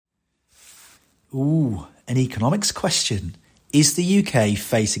Ooh, an economics question. Is the UK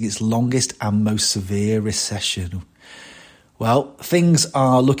facing its longest and most severe recession? Well, things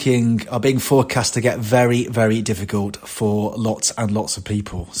are being forecast to get very, very difficult for lots and lots of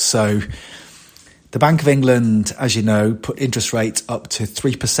people. So the Bank of England, as you know, put interest rates up to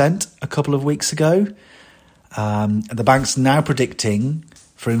 3% a couple of weeks ago. And the bank's now predicting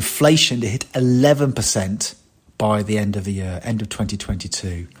for inflation to hit 11% by the end of the year, end of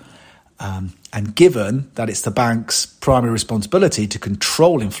 2022. And given that it's the bank's primary responsibility to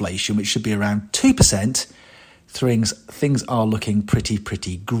control inflation, which should be around 2%, things are looking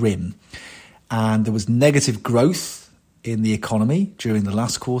pretty grim. And there was negative growth in the economy during the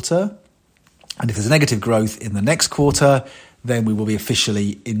last quarter. And if there's negative growth in the next quarter, then we will be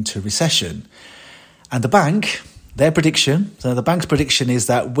officially into recession. And the bank's prediction is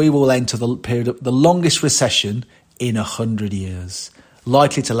that we will enter the period of the longest recession in 100 years,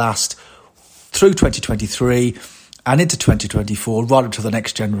 likely to last through 2023 and into 2024, right up to the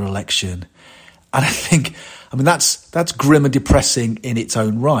next general election. And I mean, that's grim and depressing in its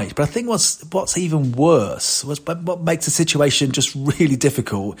own right. But I think what's even worse, what makes the situation just really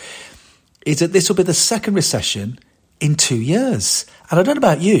difficult, is that this will be the second recession in 2 years. And I don't know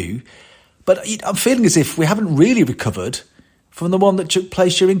about you, but I'm feeling as if we haven't really recovered from the one that took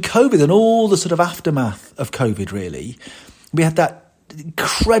place during COVID and all the sort of aftermath of COVID, really. We had that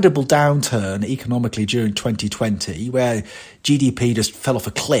incredible downturn economically during 2020 where GDP just fell off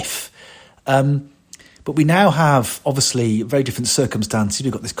a cliff. But we now have, obviously, very different circumstances.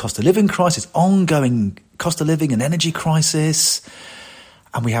 We've got this cost of living crisis, ongoing cost of living and energy crisis.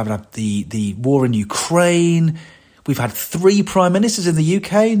 And we have had the war in Ukraine. We've had 3 prime ministers in the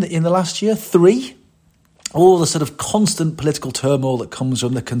UK in the last year, 3. All the sort of constant political turmoil that comes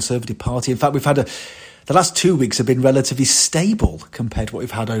from the Conservative Party. In fact, we've had the last 2 weeks have been relatively stable compared to what we've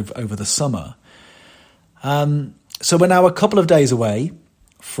had over the summer. So we're now a couple of days away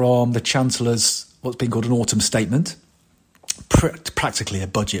from the Chancellor's what's been called an autumn statement, practically a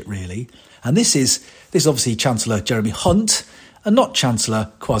budget, really. And this is obviously Chancellor Jeremy Hunt and not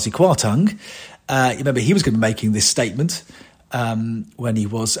Chancellor Kwasi Kwarteng. Remember, he was going to be making this statement when he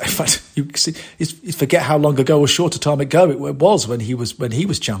was, in fact, you forget how long ago or short a time ago it was when he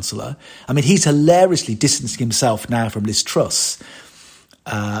was Chancellor. I mean, he's hilariously distancing himself now from Liz Truss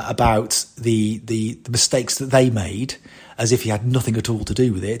about the mistakes that they made, as if he had nothing at all to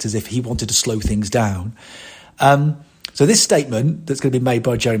do with it, as if he wanted to slow things down. So this statement that's going to be made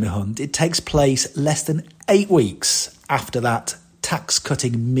by Jeremy Hunt, it takes place less than 8 weeks after that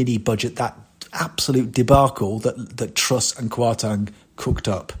tax-cutting mini-budget, that absolute debacle that Truss and Kwarteng cooked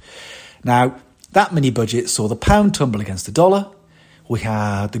up. Now, that mini-budget saw the pound tumble against the dollar. We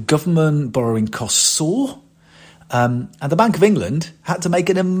had the government borrowing costs soar. And the Bank of England had to make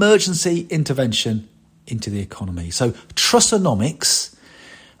an emergency intervention into the economy. So Trussonomics,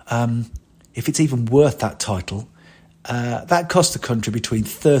 if it's even worth that title, that cost the country between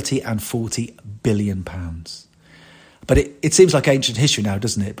 30 and 40 billion pounds. But it seems like ancient history now,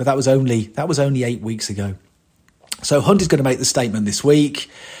 doesn't it? But that was only 8 weeks ago. So Hunt is going to make the statement this week.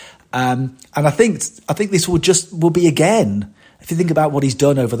 And I think this will be again, if you think about what he's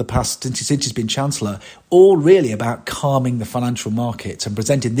done over the past, since he's been Chancellor, all really about calming the financial markets and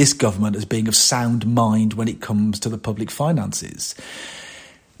presenting this government as being of sound mind when it comes to the public finances.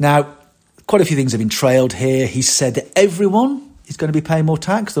 Now, quite a few things have been trailed here. He said that everyone is going to be paying more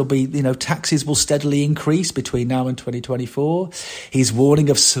tax. There'll be, taxes will steadily increase between now and 2024. He's warning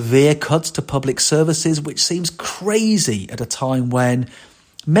of severe cuts to public services, which seems crazy at a time when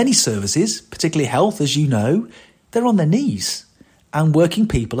many services, particularly health, as you know, they're on their knees. And working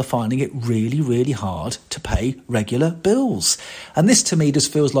people are finding it really, really hard to pay regular bills. And this to me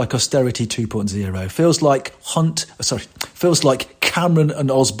just feels like austerity 2.0. Feels like Cameron and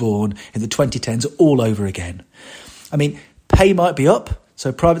Osborne in the 2010s all over again. I mean, pay might be up.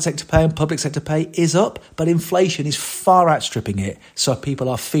 So private sector pay and public sector pay is up, but inflation is far outstripping it. So people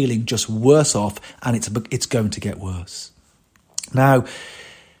are feeling just worse off, and it's going to get worse. Now,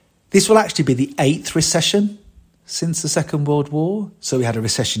 this will actually be the 8th recession since the Second World War. So we had a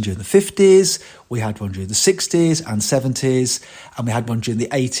recession during the 50s, we had one during the 60s and 70s, and we had one during the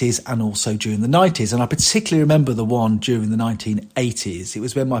 80s and also during the 90s. And I particularly remember the one during the 1980s. It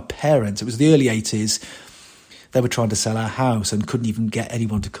was when my parents, it was the early 80s, they were trying to sell our house and couldn't even get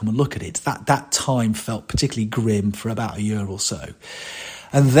anyone to come and look at it. That time felt particularly grim for about a year or so.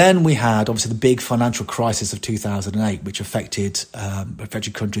 And then we had, obviously, the big financial crisis of 2008, which affected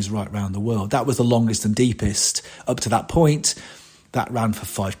countries right around the world. That was the longest and deepest up to that point. That ran for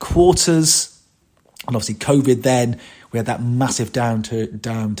 5 quarters. And obviously, COVID then We had that massive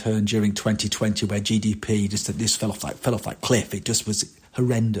downturn during 2020 where GDP just fell off like cliff. It just was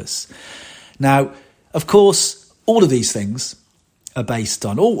horrendous. Now, of course, all of these things are based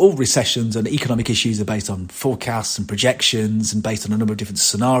on, all recessions and economic issues are based on forecasts and projections and based on a number of different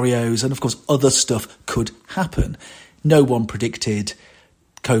scenarios. And of course, other stuff could happen. No one predicted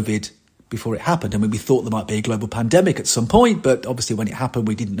COVID before it happened. I mean, we thought there might be a global pandemic at some point, but obviously when it happened,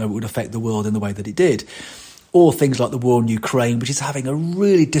 we didn't know it would affect the world in the way that it did. Or things like the war in Ukraine, which is having a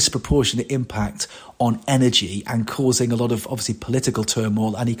really disproportionate impact on energy and causing a lot of, obviously, political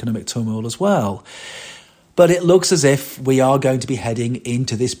turmoil and economic turmoil as well. But it looks as if we are going to be heading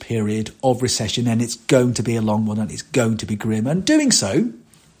into this period of recession, and it's going to be a long one and it's going to be grim. And doing so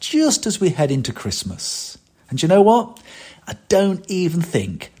just as we head into Christmas. And do you know what? I don't even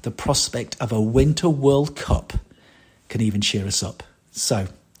think the prospect of a Winter World Cup can even cheer us up. So,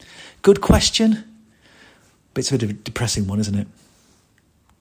 good question, but it's a bit of a depressing one, isn't it?